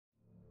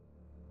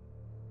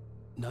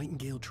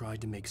Nightingale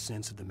tried to make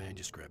sense of the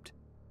manuscript.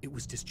 It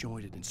was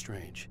disjointed and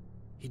strange.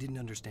 He didn't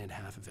understand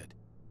half of it,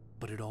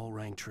 but it all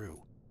rang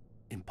true.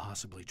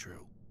 Impossibly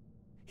true.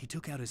 He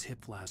took out his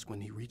hip flask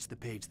when he reached the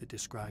page that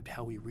described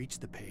how he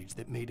reached the page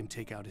that made him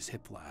take out his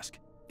hip flask.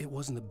 It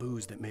wasn't the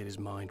booze that made his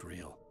mind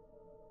reel.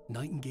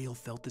 Nightingale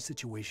felt the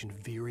situation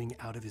veering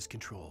out of his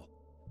control,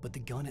 but the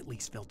gun at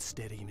least felt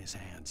steady in his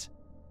hands.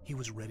 He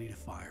was ready to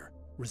fire,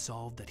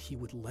 resolved that he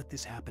would let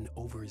this happen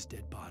over his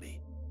dead body.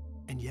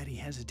 And yet he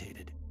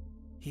hesitated.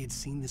 He had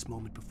seen this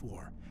moment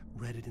before,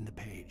 read it in the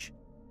page.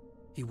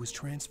 He was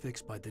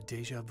transfixed by the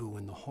déjà vu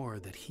and the horror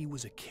that he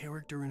was a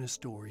character in a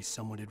story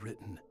someone had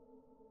written.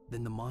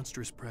 Then the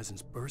monstrous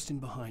presence burst in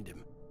behind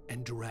him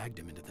and dragged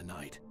him into the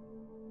night.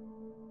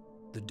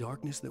 The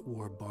darkness that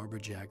wore Barbara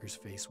Jagger's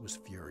face was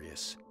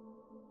furious.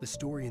 The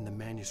story in the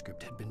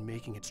manuscript had been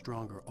making it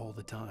stronger all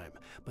the time,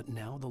 but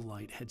now the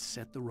light had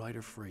set the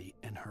writer free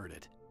and hurt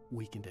it,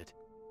 weakened it.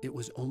 It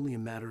was only a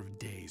matter of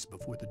days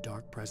before the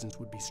dark presence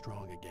would be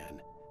strong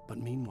again, but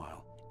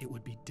meanwhile, it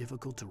would be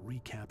difficult to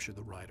recapture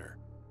the writer.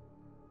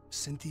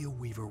 Cynthia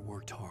Weaver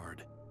worked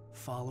hard,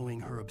 following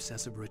her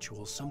obsessive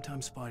rituals,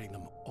 sometimes fighting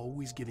them,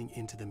 always giving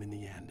in to them in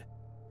the end.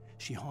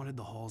 She haunted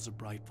the halls of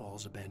Bright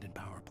Falls abandoned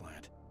power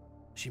plant.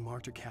 She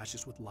marked her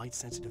caches with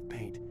light-sensitive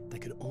paint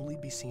that could only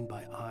be seen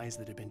by eyes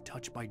that had been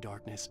touched by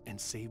darkness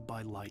and saved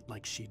by light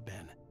like she'd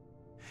been.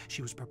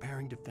 She was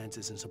preparing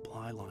defenses and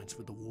supply lines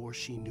for the war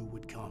she knew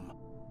would come.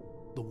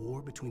 The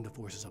war between the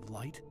forces of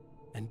light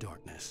and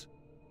darkness.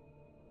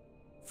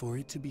 For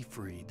it to be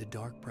free, the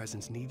dark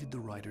presence needed the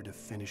writer to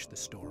finish the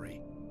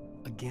story.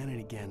 Again and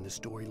again, the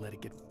story let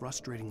it get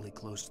frustratingly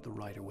close to the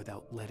writer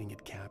without letting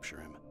it capture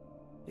him.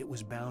 It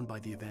was bound by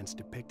the events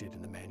depicted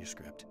in the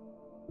manuscript,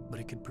 but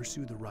it could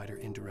pursue the writer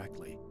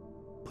indirectly,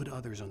 put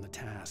others on the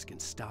task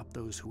and stop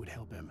those who would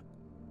help him.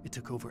 It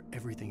took over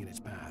everything in its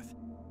path,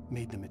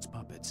 made them its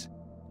puppets,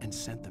 and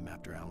sent them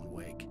after Alan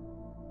Wake.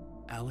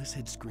 Alice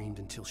had screamed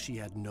until she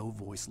had no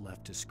voice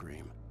left to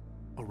scream.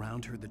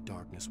 Around her, the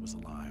darkness was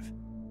alive.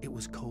 It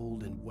was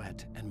cold and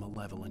wet and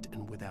malevolent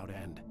and without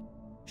end.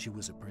 She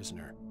was a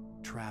prisoner,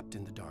 trapped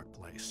in the dark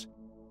place.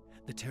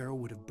 The terror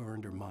would have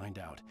burned her mind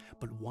out,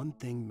 but one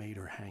thing made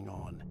her hang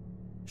on.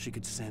 She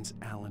could sense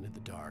Alan in the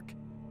dark.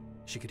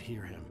 She could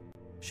hear him.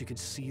 She could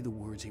see the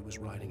words he was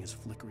writing as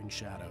flickering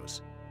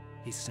shadows.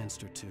 He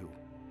sensed her too.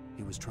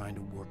 He was trying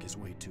to work his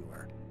way to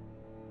her.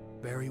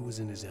 Barry was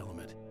in his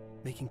element,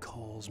 making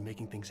calls,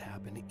 making things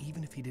happen,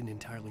 even if he didn't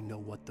entirely know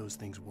what those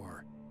things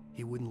were.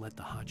 He wouldn't let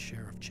the hot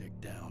sheriff chick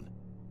down.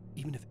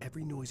 Even if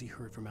every noise he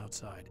heard from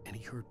outside, and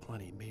he heard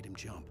plenty, made him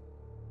jump.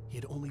 He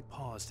had only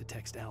paused to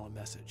text Al a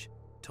message,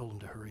 told him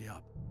to hurry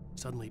up.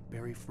 Suddenly,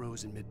 Barry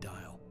froze in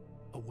mid-dial.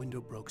 A window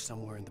broke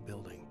somewhere in the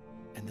building,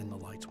 and then the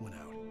lights went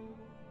out.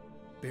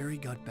 Barry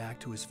got back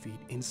to his feet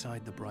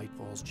inside the Bright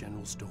Falls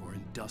General Store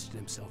and dusted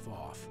himself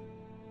off.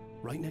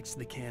 Right next to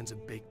the cans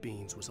of baked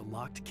beans was a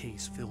locked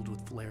case filled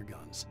with flare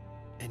guns,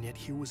 and yet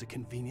here was a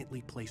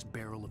conveniently placed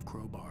barrel of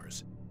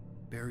crowbars.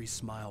 Barry's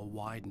smile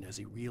widened as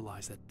he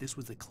realized that this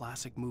was the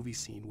classic movie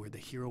scene where the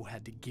hero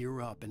had to gear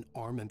up and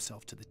arm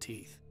himself to the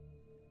teeth.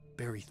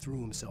 Barry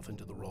threw himself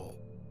into the role.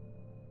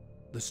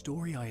 The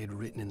story I had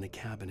written in the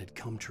cabin had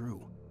come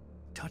true.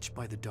 Touched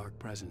by the dark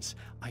presence,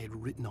 I had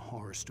written a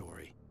horror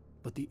story,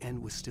 but the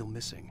end was still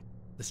missing.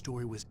 The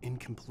story was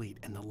incomplete,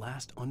 and the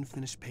last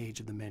unfinished page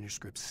of the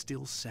manuscript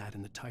still sat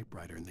in the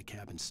typewriter in the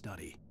cabin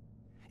study.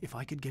 If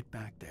I could get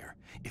back there,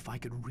 if I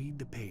could read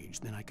the page,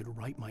 then I could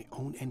write my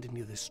own ending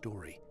to this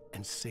story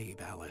and save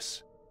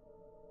Alice.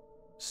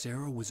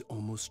 Sarah was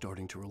almost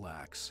starting to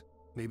relax.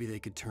 Maybe they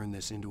could turn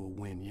this into a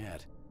win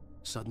yet.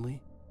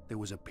 Suddenly, there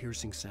was a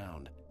piercing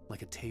sound,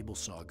 like a table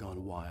saw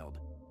gone wild,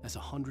 as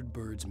 100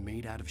 birds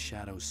made out of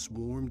shadows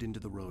swarmed into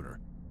the rotor.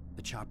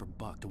 The chopper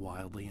bucked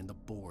wildly and the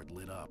board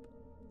lit up,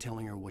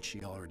 telling her what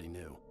she already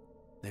knew.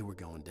 They were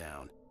going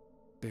down.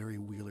 Barry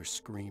Wheeler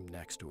screamed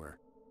next to her.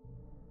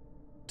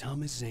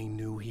 Thomas Zane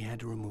knew he had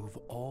to remove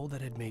all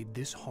that had made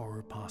this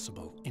horror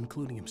possible,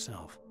 including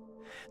himself.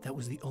 That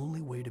was the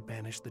only way to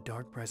banish the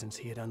dark presence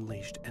he had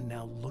unleashed and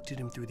now looked at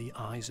him through the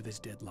eyes of his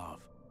dead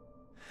love.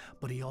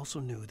 But he also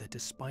knew that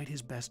despite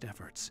his best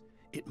efforts,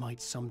 it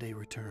might someday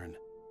return.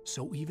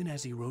 So even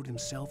as he wrote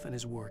himself and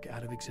his work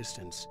out of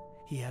existence,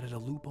 he added a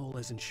loophole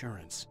as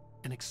insurance,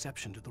 an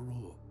exception to the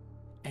rule.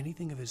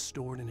 Anything of his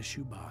stored in a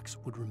shoebox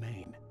would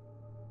remain.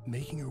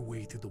 Making her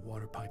way through the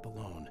water pipe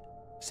alone,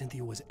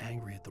 Cynthia was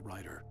angry at the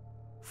writer.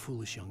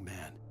 Foolish young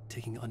man,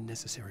 taking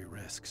unnecessary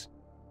risks.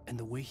 And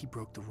the way he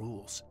broke the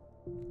rules.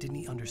 Didn't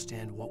he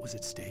understand what was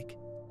at stake?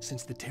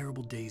 Since the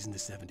terrible days in the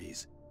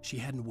 70s, she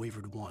hadn't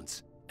wavered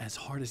once, as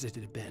hard as it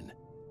had been.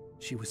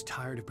 She was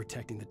tired of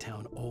protecting the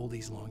town all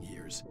these long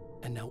years,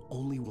 and now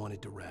only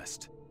wanted to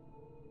rest.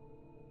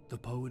 The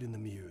Poet and the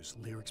Muse,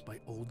 lyrics by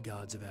Old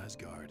Gods of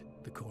Asgard,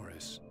 the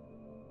chorus.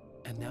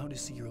 And now to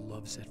see your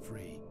love set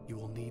free, you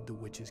will need the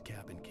witch's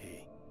cabin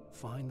key.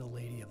 Find the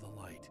Lady of the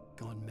Light,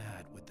 gone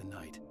mad with the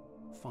night.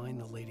 Find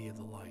the Lady of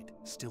the Light,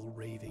 still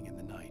raving in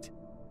the night.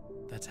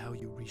 That's how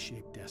you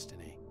reshape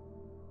destiny.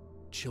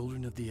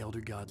 Children of the Elder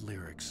God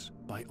lyrics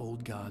by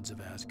Old Gods of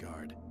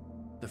Asgard.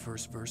 The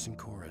first verse and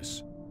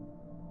chorus.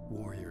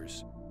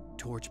 Warriors,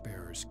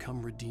 torchbearers,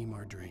 come redeem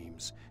our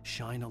dreams.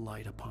 Shine a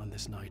light upon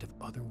this night of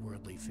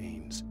otherworldly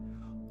fiends.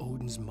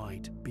 Odin's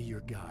might be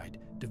your guide,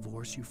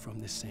 divorce you from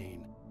the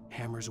sane.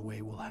 Hammer's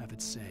way will have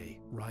its say,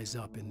 rise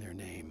up in their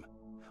name.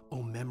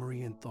 O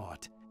memory and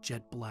thought,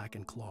 jet black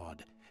and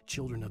clawed,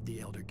 children of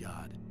the Elder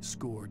God,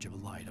 scourge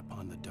of light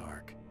upon the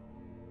dark.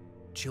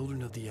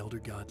 Children of the Elder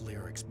God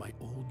lyrics by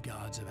Old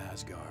Gods of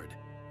Asgard.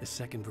 The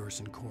second verse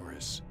and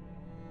chorus.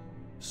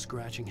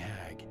 Scratching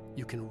hag,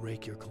 you can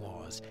rake your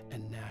claws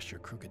and gnash your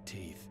crooked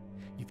teeth.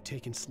 You've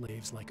taken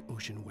slaves like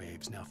ocean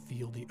waves, now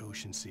feel the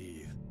ocean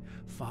seethe.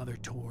 Father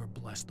Tor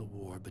bless the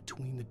war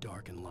between the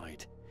dark and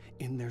light.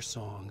 In their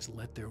songs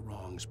let their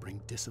wrongs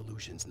bring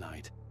disillusion's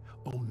night.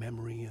 O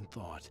memory and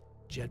thought,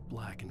 jet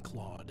black and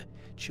clawed,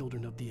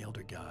 children of the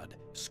Elder God,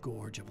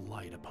 scourge of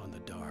light upon the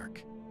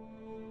dark.